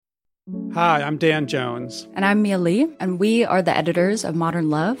Hi, I'm Dan Jones. And I'm Mia Lee, and we are the editors of Modern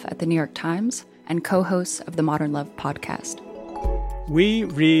Love at the New York Times and co-hosts of the Modern Love podcast. We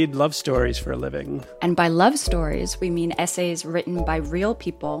read love stories for a living. And by love stories, we mean essays written by real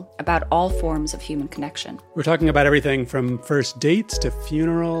people about all forms of human connection. We're talking about everything from first dates to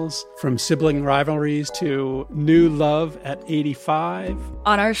funerals, from sibling rivalries to new love at 85.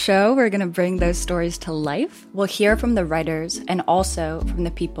 On our show, we're going to bring those stories to life. We'll hear from the writers and also from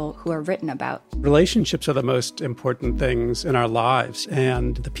the people who are written about. Relationships are the most important things in our lives,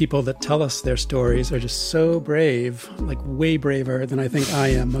 and the people that tell us their stories are just so brave, like way braver than I think I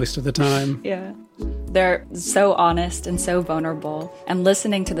am most of the time. Yeah. They're so honest and so vulnerable. And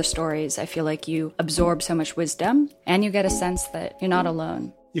listening to the stories, I feel like you absorb so much wisdom and you get a sense that you're not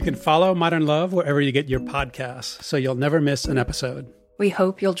alone. You can follow Modern Love wherever you get your podcasts, so you'll never miss an episode. We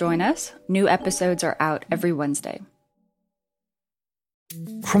hope you'll join us. New episodes are out every Wednesday.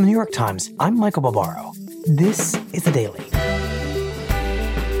 From the New York Times, I'm Michael Barbaro. This is The Daily.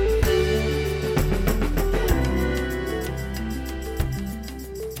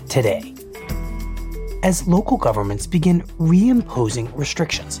 Today, as local governments begin reimposing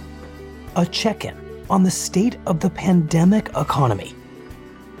restrictions, a check-in on the state of the pandemic economy.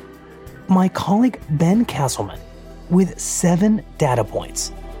 My colleague Ben Castleman with 7 data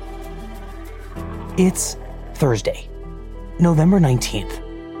points. It's Thursday, November 19th.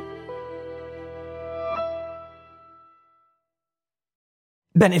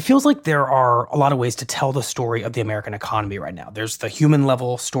 Ben, it feels like there are a lot of ways to tell the story of the American economy right now. There's the human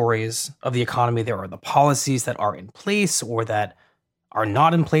level stories of the economy. There are the policies that are in place or that are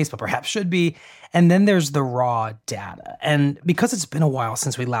not in place, but perhaps should be. And then there's the raw data. And because it's been a while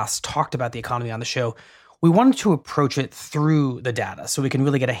since we last talked about the economy on the show, we wanted to approach it through the data so we can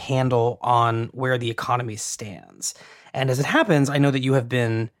really get a handle on where the economy stands. And as it happens, I know that you have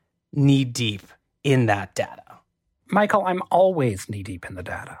been knee-deep in that data. Michael, I'm always knee-deep in the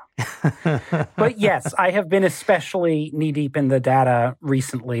data. But yes, I have been especially knee-deep in the data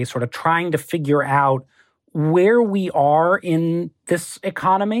recently, sort of trying to figure out where we are in this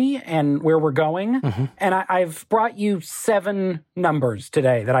economy and where we're going. Mm-hmm. And I've brought you 7 numbers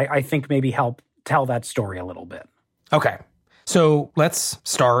today that I think maybe help tell that story a little bit. Okay. So let's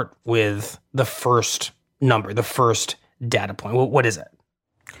start with the first number, the first data point. What is it?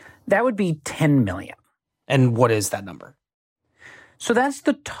 That would be 10 million. And what is that number? So that's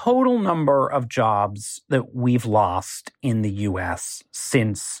the total number of jobs that we've lost in the U.S.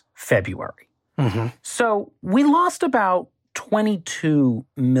 since February. Mm-hmm. So we lost about 22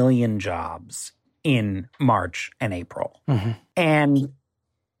 million jobs in March and April. Mm-hmm. And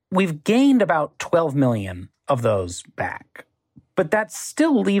we've gained about 12 million of those back. But that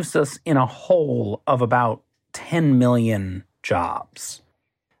still leaves us in a hole of about 10 million jobs.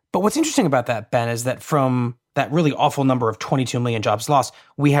 But what's interesting about that, Ben, is that from that really awful number of 22 million jobs lost,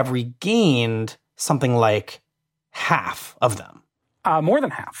 we have regained something like half of them. More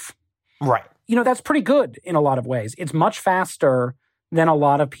than half. Right. You know, that's pretty good in a lot of ways. It's much faster than a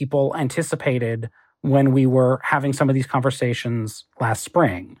lot of people anticipated when we were having some of these conversations last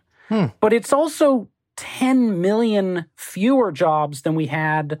spring. But it's also 10 million fewer jobs than we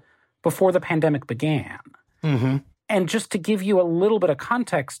had before the pandemic began. Mm-hmm. And just to give you a little bit of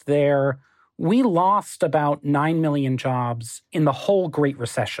context there, we lost about 9 million jobs in the whole Great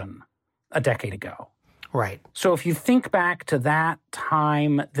Recession a decade ago. Right. So if you think back to that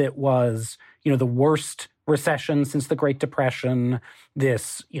time that was, the worst recession since the Great Depression,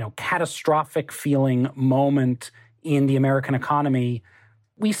 this, catastrophic feeling moment in the American economy,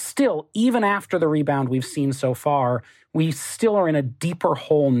 we still, even after the rebound we've seen so far, we still are in a deeper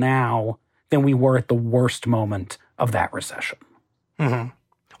hole now than we were at the worst moment of that recession. Mm-hmm.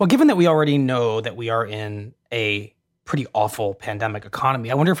 Well, given that we already know that we are in a pretty awful pandemic economy,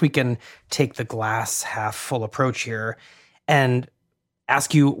 I wonder if we can take the glass half full approach here and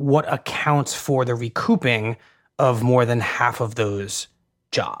ask you what accounts for the recouping of more than half of those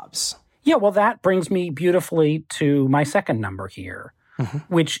jobs. Yeah, well, that brings me beautifully to my second number here,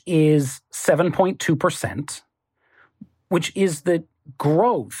 which is 7.2%, which is the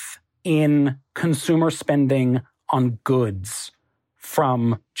growth in consumer spending on goods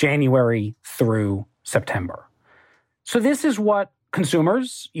from January through September. So this is what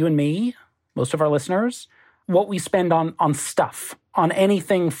consumers, you and me, most of our listeners, what we spend on stuff, on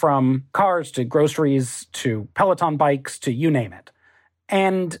anything from cars to groceries to Peloton bikes to you name it.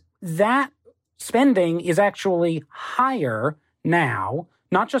 And that spending is actually higher now,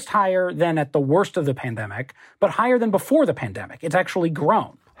 not just higher than at the worst of the pandemic, but higher than before the pandemic. It's actually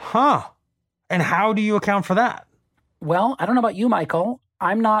grown. Huh. And how do you account for that? Well, I don't know about you, Michael.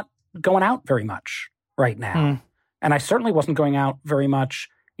 I'm not going out very much right now. And I certainly wasn't going out very much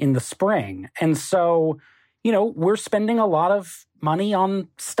in the spring. And so, we're spending a lot of money on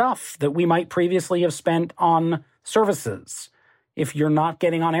stuff that we might previously have spent on services. If you're not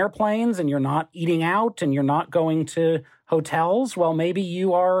getting on airplanes and you're not eating out and you're not going to hotels, well, maybe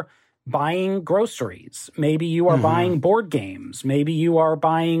you are buying groceries. Maybe you are buying board games. Maybe you are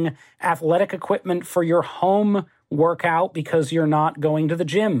buying athletic equipment for your home workout because you're not going to the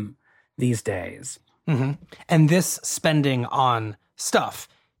gym these days. And this spending on stuff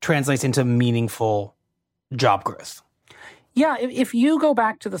translates into meaningful job growth. Yeah, if you go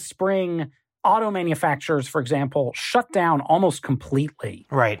back to the spring, auto manufacturers, for example, shut down almost completely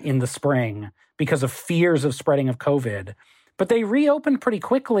in the spring because of fears of spreading of COVID. But they reopened pretty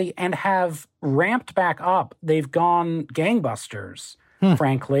quickly and have ramped back up. They've gone gangbusters,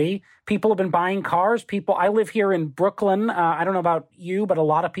 frankly. People have been buying cars. I live here in Brooklyn. I don't know about you, but a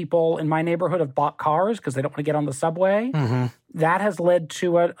lot of people in my neighborhood have bought cars because they don't want to get on the subway. That has led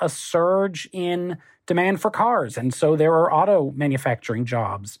to a surge in demand for cars. And so there are auto manufacturing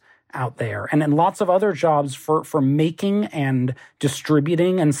jobs out there and lots of other jobs for making and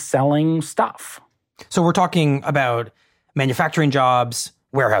distributing and selling stuff. So we're talking about manufacturing jobs,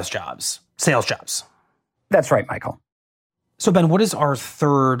 warehouse jobs, sales jobs. That's right, Michael. So Ben, what is our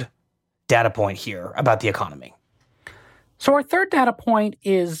third data point here about the economy? So our third data point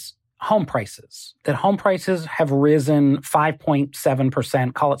is home prices, that home prices have risen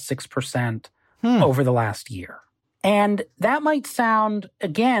 5.7%, call it 6%, over the last year. And that might sound,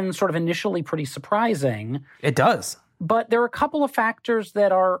 again, sort of initially pretty surprising. It does. But there are a couple of factors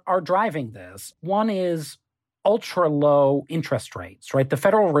that are driving this. One is ultra low interest rates, right? The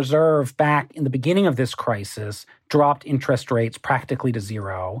Federal Reserve back in the beginning of this crisis dropped interest rates practically to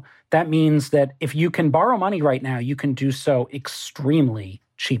zero. That means that if you can borrow money right now, you can do so extremely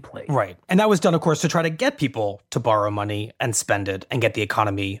cheaply. Right. And that was done, of course, to try to get people to borrow money and spend it and get the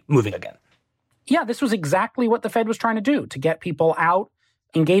economy moving again. Yeah, this was exactly what the Fed was trying to do, to get people out,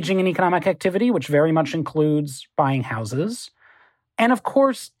 engaging in economic activity, which very much includes buying houses. And of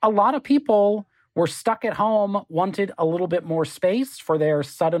course, a lot of people were stuck at home, wanted a little bit more space for their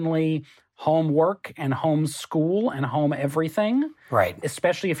suddenly home work and home school and home everything. Right.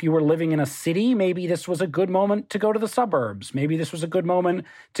 Especially if you were living in a city, maybe this was a good moment to go to the suburbs. Maybe this was a good moment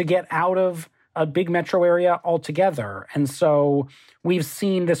to get out of a big metro area altogether. And so we've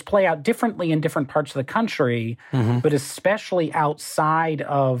seen this play out differently in different parts of the country, but especially outside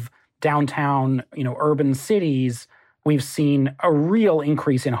of downtown, urban cities, we've seen a real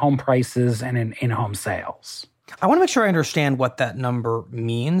increase in home prices and in home sales. I want to make sure I understand what that number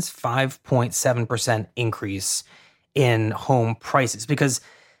means, 5.7% increase in home prices, because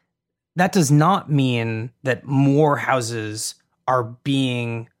that does not mean that more houses are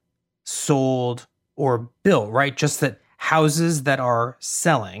being sold or built, right? Just that houses that are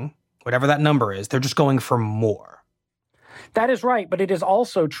selling, whatever that number is, they're just going for more. That is right, but it is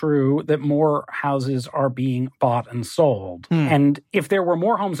also true that more houses are being bought and sold. And if there were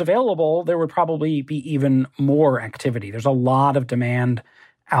more homes available, there would probably be even more activity. There's a lot of demand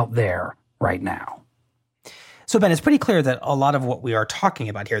out there right now. So Ben, it's pretty clear that a lot of what we are talking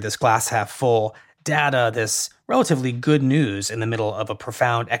about here, this glass half full data, this relatively good news in the middle of a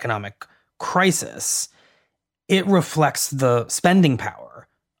profound economic crisis, it reflects the spending power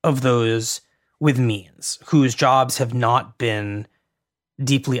of those with means, whose jobs have not been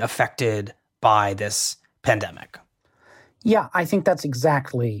deeply affected by this pandemic. Yeah, I think that's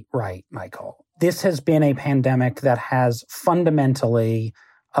exactly right, Michael. This has been a pandemic that has fundamentally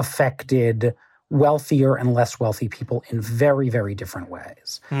affected wealthier and less wealthy people in very, very different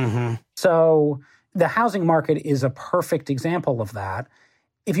ways. So the housing market is a perfect example of that.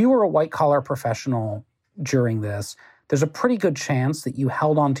 If you were a white-collar professional during this, there's a pretty good chance that you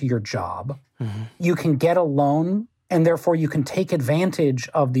held on to your job. You can get a loan, and therefore you can take advantage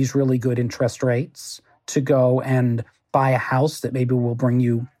of these really good interest rates to go and buy a house that maybe will bring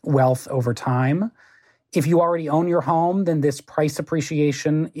you wealth over time. If you already own your home, then this price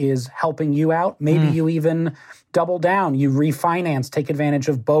appreciation is helping you out. Maybe you even double down. You refinance, take advantage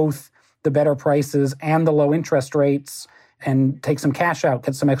of both the better prices and the low interest rates, and take some cash out,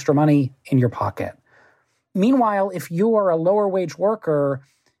 get some extra money in your pocket. Meanwhile, if you are a lower wage worker,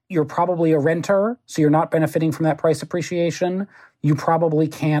 you're probably a renter, so you're not benefiting from that price appreciation. You probably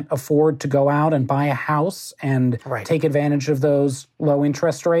can't afford to go out and buy a house and take advantage of those low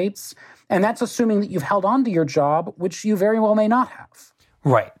interest rates. And that's assuming that you've held on to your job, which you very well may not have.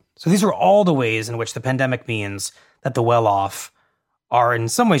 Right. So these are all the ways in which the pandemic means that the well-off are in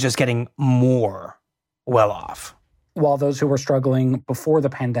some ways just getting more well-off. while those who were struggling before the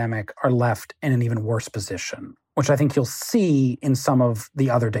pandemic are left in an even worse position, which I think you'll see in some of the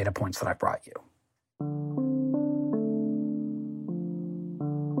other data points that I brought you.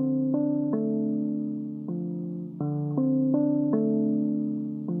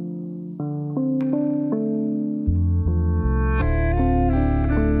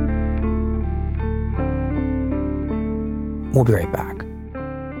 We'll be right back.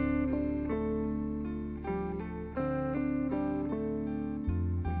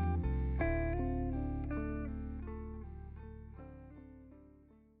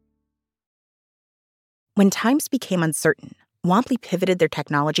 When times became uncertain, Womply pivoted their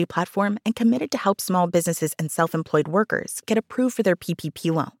technology platform and committed to help small businesses and self-employed workers get approved for their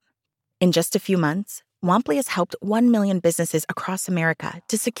PPP loan. In just a few months, Womply has helped 1 million businesses across America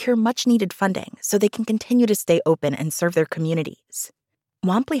to secure much-needed funding so they can continue to stay open and serve their communities.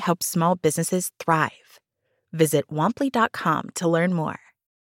 Womply helps small businesses thrive. Visit womply.com to learn more.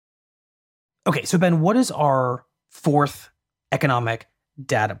 Okay, so Ben, what is our fourth economic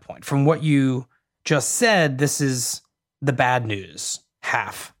data point? From what you just said, this is the bad news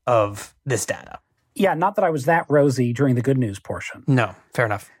half of this data. Yeah, not that I was that rosy during the good news portion. No, fair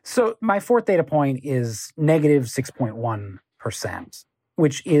enough. So my fourth data point is negative 6.1%,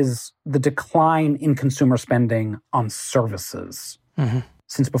 which is the decline in consumer spending on services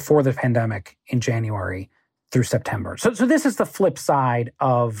since before the pandemic in January through September. So this is the flip side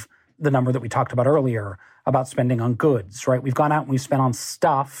of the number that we talked about earlier about spending on goods, right? We've gone out and we've spent on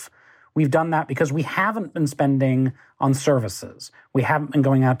stuff. We've done that because we haven't been spending on services. We haven't been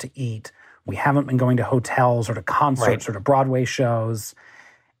going out to eat. We haven't been going to hotels or to concerts or to Broadway shows.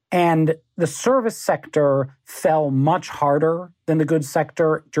 And the service sector fell much harder than the goods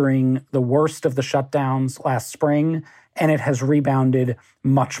sector during the worst of the shutdowns last spring, and it has rebounded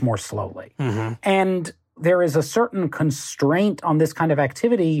much more slowly. And there is a certain constraint on this kind of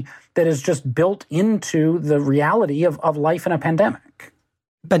activity that is just built into the reality of life in a pandemic.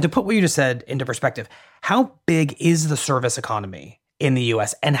 Ben, to put what you just said into perspective, how big is the service economy in the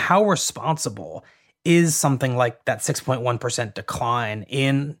US, and how responsible is something like that 6.1% decline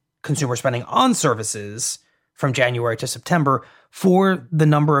in consumer spending on services from January to September for the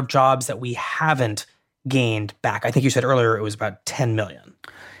number of jobs that we haven't gained back? I think you said earlier it was about 10 million.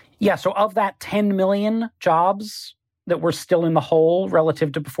 Yeah, so of that 10 million jobs that were still in the hole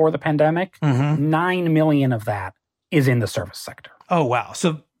relative to before the pandemic, 9 million of that is in the service sector. Oh, wow.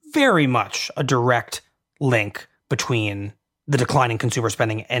 So very much a direct link between the decline in consumer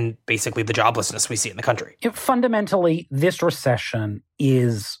spending and basically the joblessness we see in the country. Fundamentally, this recession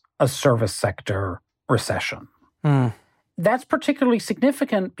is a service sector recession. That's particularly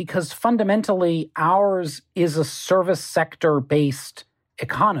significant because fundamentally ours is a service sector-based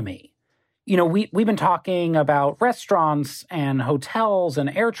economy. You know, we've been talking about restaurants and hotels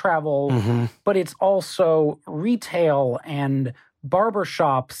and air travel, but it's also retail and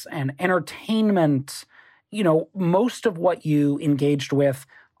barbershops and entertainment. You know, most of what you engaged with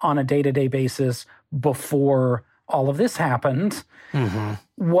on a day-to-day basis before all of this happened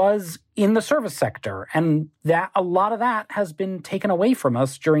was in the service sector. And that a lot of that has been taken away from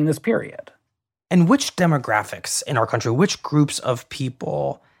us during this period. And which demographics in our country, which groups of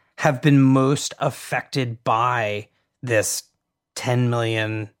people have been most affected by this 10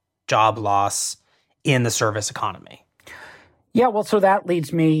 million job loss in the service economy? Yeah, well, so that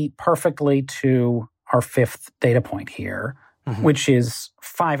leads me perfectly to our fifth data point here, which is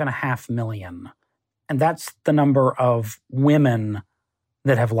 5.5 million. And that's the number of women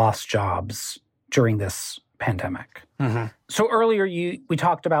that have lost jobs during this pandemic. So earlier we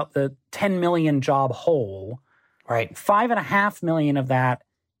talked about the 10 million job hole. Right. 5.5 million of that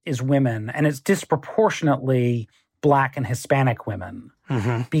is women, and it's disproportionately Black and Hispanic women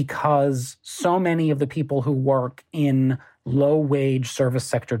because so many of the people who work in low-wage service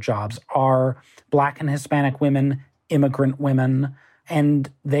sector jobs are Black and Hispanic women, immigrant women, and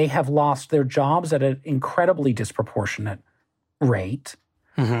they have lost their jobs at an incredibly disproportionate rate.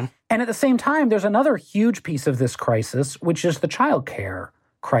 And at the same time, there's another huge piece of this crisis, which is the childcare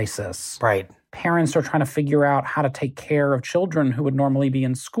crisis. Right. Parents are trying to figure out how to take care of children who would normally be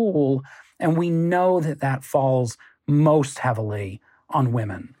in school, and we know that that falls most heavily on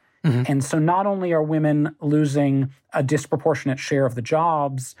women. And so not only are women losing a disproportionate share of the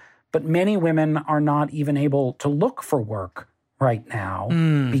jobs, but many women are not even able to look for work right now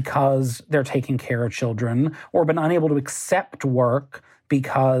because they're taking care of children, or been unable to accept work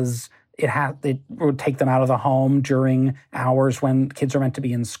because it would take them out of the home during hours when kids are meant to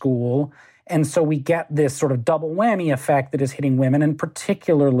be in school. And so we get this sort of double whammy effect that is hitting women, and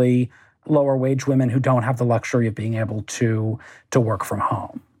particularly lower wage women who don't have the luxury of being able to work from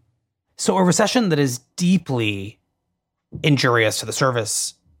home. So a recession that is deeply injurious to the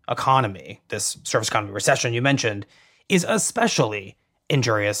service economy, this service economy recession you mentioned, is especially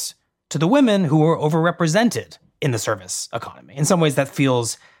injurious to the women who are overrepresented in the service economy. In some ways, that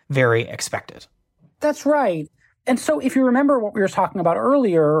feels very expected. That's right. And so if you remember what we were talking about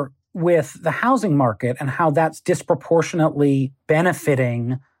earlier with the housing market and how that's disproportionately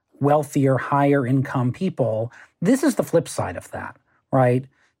benefiting wealthier, higher income people, this is the flip side of that, right?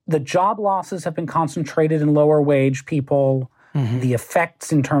 The job losses have been concentrated in lower wage people. Mm-hmm. The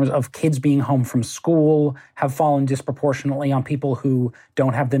effects in terms of kids being home from school have fallen disproportionately on people who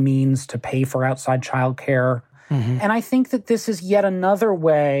don't have the means to pay for outside childcare. Mm-hmm. And I think that this is yet another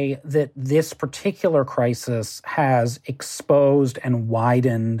way that this particular crisis has exposed and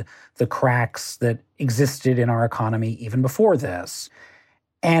widened the cracks that existed in our economy even before this.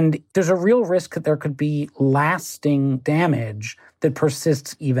 And there's a real risk that there could be lasting damage that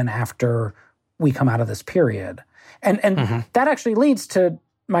persists even after we come out of this period. And mm-hmm. that actually leads to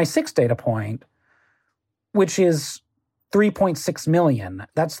my sixth data point, which is 3.6 million.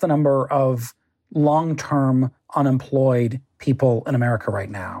 That's the number of long-term unemployed people in America right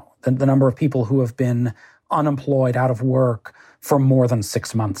now, the number of people who have been unemployed, out of work for more than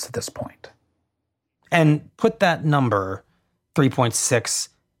 6 months at this point. And put that number, 3.6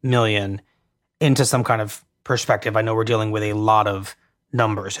 million, into some kind of perspective. I know we're dealing with a lot of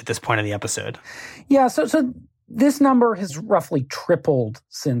numbers at this point in the episode. Yeah, so this number has roughly tripled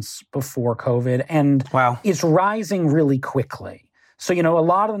since before COVID and wow. is rising really quickly. So, a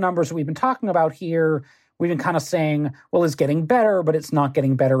lot of the numbers that we've been talking about here, we've been kind of saying, well, it's getting better, but it's not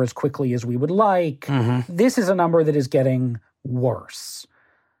getting better as quickly as we would like. Mm-hmm. This is a number that is getting worse.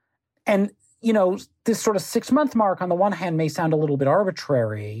 And, this sort of 6-month mark on the one hand may sound a little bit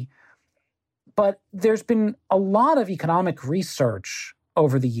arbitrary, but there's been a lot of economic research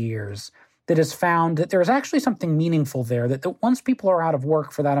over the years that has found that there's actually something meaningful there, that once people are out of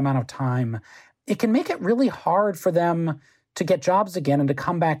work for that amount of time, it can make it really hard for them to get jobs again and to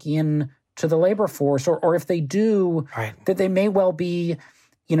come back in to the labor force, or if they do, right. that they may well be,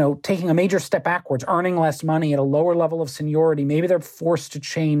 taking a major step backwards, earning less money at a lower level of seniority. Maybe they're forced to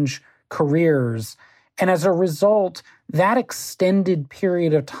change careers. And as a result, that extended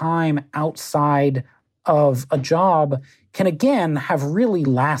period of time outside of a job can again have really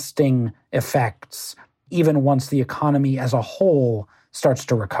lasting effects, even once the economy as a whole starts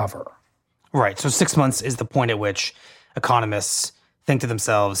to recover. Right. So 6 months is the point at which economists think to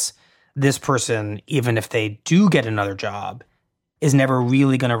themselves, this person, even if they do get another job, is never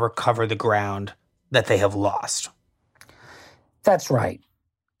really going to recover the ground that they have lost. That's right.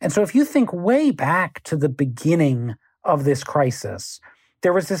 And so if you think way back to the beginning of this crisis,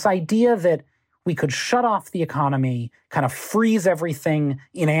 there was this idea that we could shut off the economy, kind of freeze everything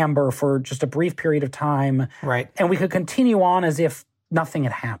in amber for just a brief period of time, right? And we could continue on as if nothing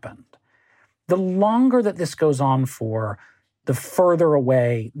had happened. The longer that this goes on for, the further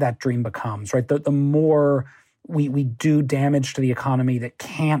away that dream becomes, right? The more we do damage to the economy that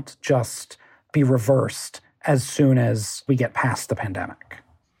can't just be reversed as soon as we get past the pandemic.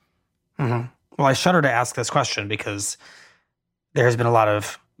 Mm-hmm. Well, I shudder to ask this question because there has been a lot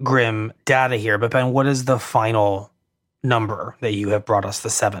of grim data here. But Ben, what is the final number that you have brought us, the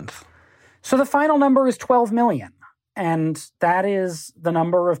seventh? So the final number is 12 million. And that is the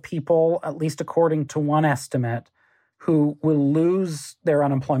number of people, at least according to one estimate, who will lose their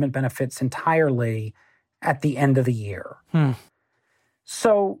unemployment benefits entirely at the end of the year.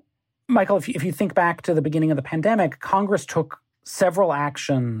 So, Michael, if you think back to the beginning of the pandemic, Congress took several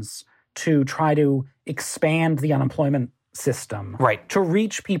actions to try to expand the unemployment system, right, to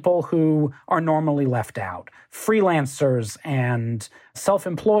reach people who are normally left out. Freelancers and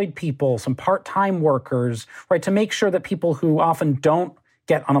self-employed people, some part-time workers, right, to make sure that people who often don't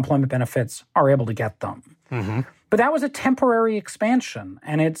get unemployment benefits are able to get them. Mm-hmm. But that was a temporary expansion,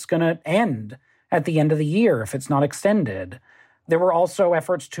 and it's going to end at the end of the year if it's not extended. There were also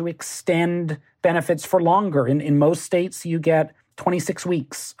efforts to extend benefits for longer. In most states, you get 26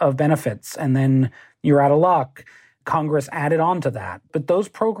 weeks of benefits, and then you're out of luck. Congress added on to that. But those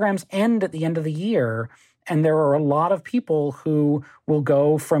programs end at the end of the year, and there are a lot of people who will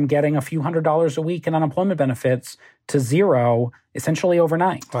go from getting a few $100s a week in unemployment benefits to zero, essentially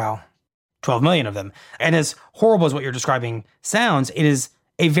overnight. Wow. 12 million of them. And as horrible as what you're describing sounds, it is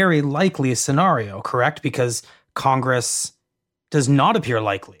a very likely scenario, correct? Because Congress does not appear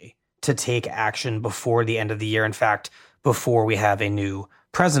likely to take action before the end of the year. In fact, before we have a new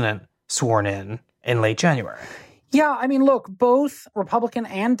president sworn in late January. Yeah, I mean, look, both Republican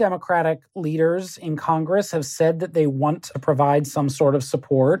and Democratic leaders in Congress have said that they want to provide some sort of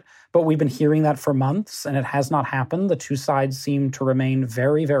support, but we've been hearing that for months, and it has not happened. The two sides seem to remain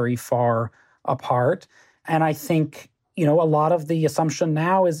very, very far apart. And I think, a lot of the assumption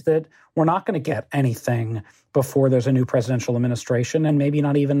now is that we're not going to get anything before there's a new presidential administration, and maybe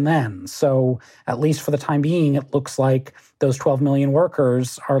not even then. So at least for the time being, it looks like those 12 million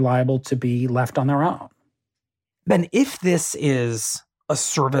workers are liable to be left on their own. Ben, if this is a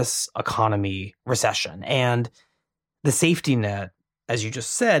service economy recession and the safety net, as you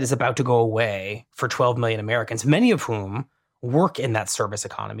just said, is about to go away for 12 million Americans, many of whom work in that service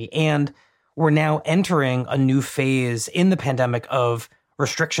economy, and we're now entering a new phase in the pandemic of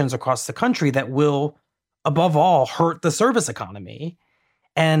restrictions across the country that will, above all, hurt the service economy,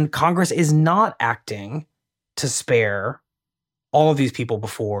 and Congress is not acting to spare all of these people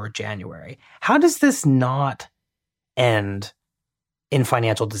before January, how does this not end in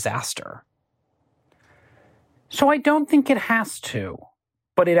financial disaster? So I don't think it has to,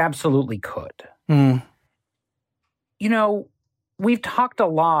 but it absolutely could. We've talked a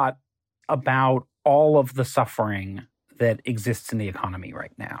lot about all of the suffering that exists in the economy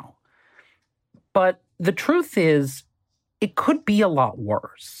right now. But the truth is, it could be a lot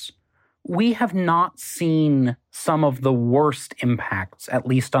worse. We have not seen some of the worst impacts, at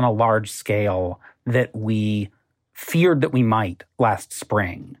least on a large scale, that we feared that we might last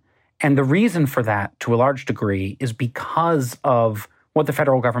spring. And the reason for that, to a large degree, is because of what the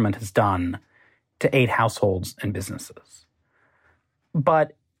federal government has done to aid households and businesses.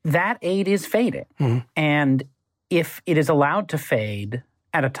 But that aid is fading. And if it is allowed to fade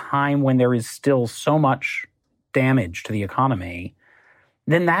at a time when there is still so much damage to the economy,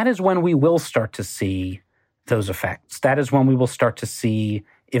 then that is when we will start to see those effects. That is when we will start to see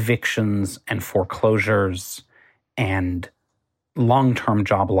evictions and foreclosures and long-term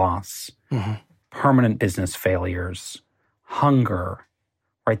job loss, permanent business failures, hunger,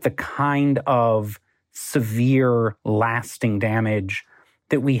 right? The kind of severe, lasting damage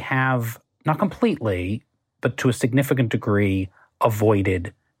that we have, not completely, but to a significant degree,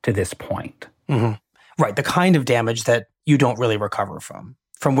 avoided to this point. Right, the kind of damage that you don't really recover from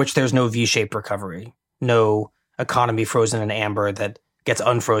which there's no V-shaped recovery, no economy frozen in amber that gets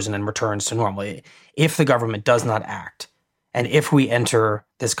unfrozen and returns to normal. If the government does not act, and if we enter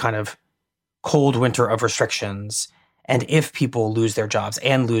this kind of cold winter of restrictions, and if people lose their jobs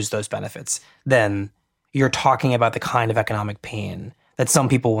and lose those benefits, then you're talking about the kind of economic pain that some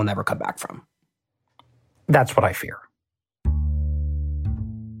people will never come back from. That's what I fear.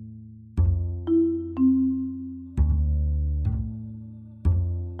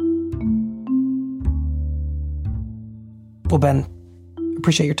 Well, Ben,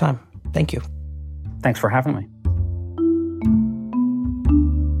 appreciate your time. Thank you. Thanks for having me.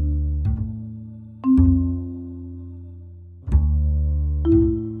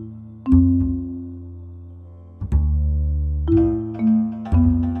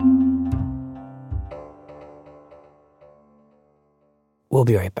 We'll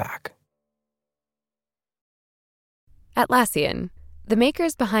be right back. Atlassian, the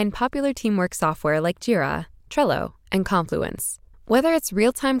makers behind popular teamwork software like Jira, Trello, and Confluence. Whether it's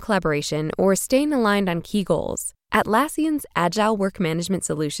real-time collaboration or staying aligned on key goals, Atlassian's agile work management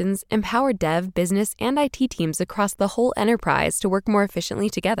solutions empower dev, business, and IT teams across the whole enterprise to work more efficiently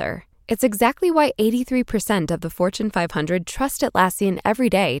together. It's exactly why 83% of the Fortune 500 trust Atlassian every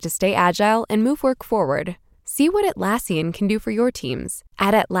day to stay agile and move work forward. See what Atlassian can do for your teams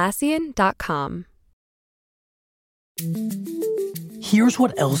at Atlassian.com. Here's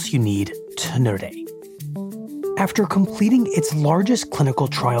what else you need to know today. After completing its largest clinical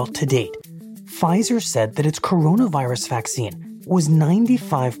trial to date, Pfizer said that its coronavirus vaccine was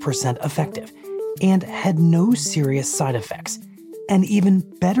 95% effective and had no serious side effects, an even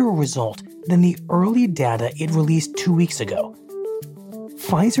better result than the early data it released 2 weeks ago.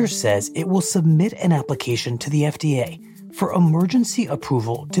 Pfizer says it will submit an application to the FDA for emergency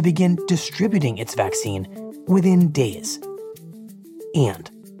approval to begin distributing its vaccine within days. And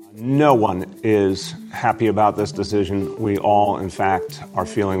no one is happy about this decision. We all, in fact, are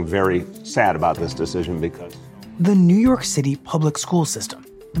feeling very sad about this decision because the New York City public school system,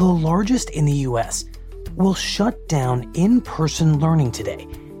 the largest in the U.S., will shut down in-person learning today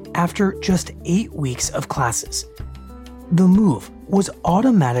after just 8 weeks of classes. The move was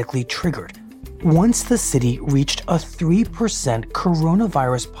automatically triggered once the city reached a 3%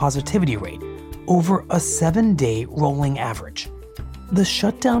 coronavirus positivity rate over a 7-day rolling average. The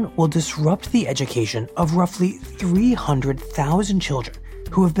shutdown will disrupt the education of roughly 300,000 children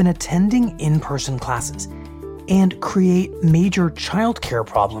who have been attending in-person classes and create major childcare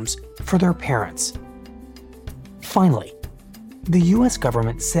problems for their parents. Finally, the US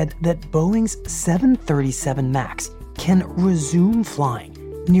government said that Boeing's 737 MAX can resume flying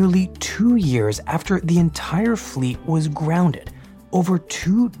nearly 2 years after the entire fleet was grounded over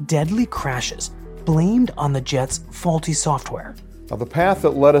 2 deadly crashes blamed on the jet's faulty software. Now, the path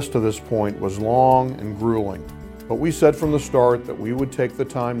that led us to this point was long and grueling, but we said from the start that we would take the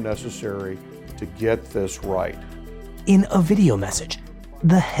time necessary to get this right. In a video message,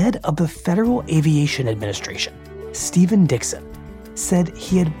 the head of the Federal Aviation Administration, Stephen Dickson, said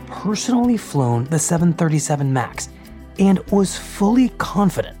he had personally flown the 737 MAX and was fully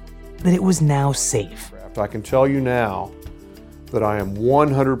confident that it was now safe. I can tell you now that I am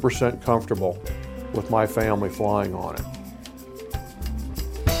 100% comfortable with my family flying on it.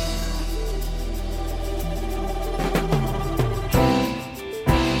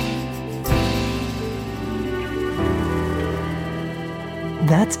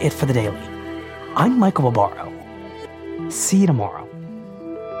 That's it for the Daily. I'm Michael Barbaro. See you tomorrow.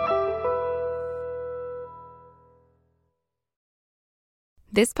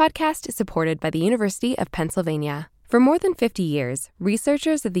 This podcast is supported by the University of Pennsylvania. For more than 50 years,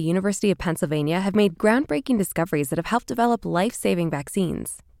 researchers at the University of Pennsylvania have made groundbreaking discoveries that have helped develop life-saving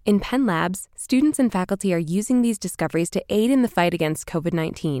vaccines. In Penn Labs, students and faculty are using these discoveries to aid in the fight against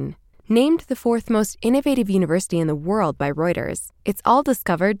COVID-19. Named the 4th most innovative university in the world by Reuters, it's all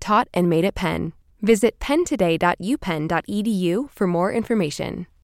discovered, taught, and made at Penn. Visit penntoday.upenn.edu for more information.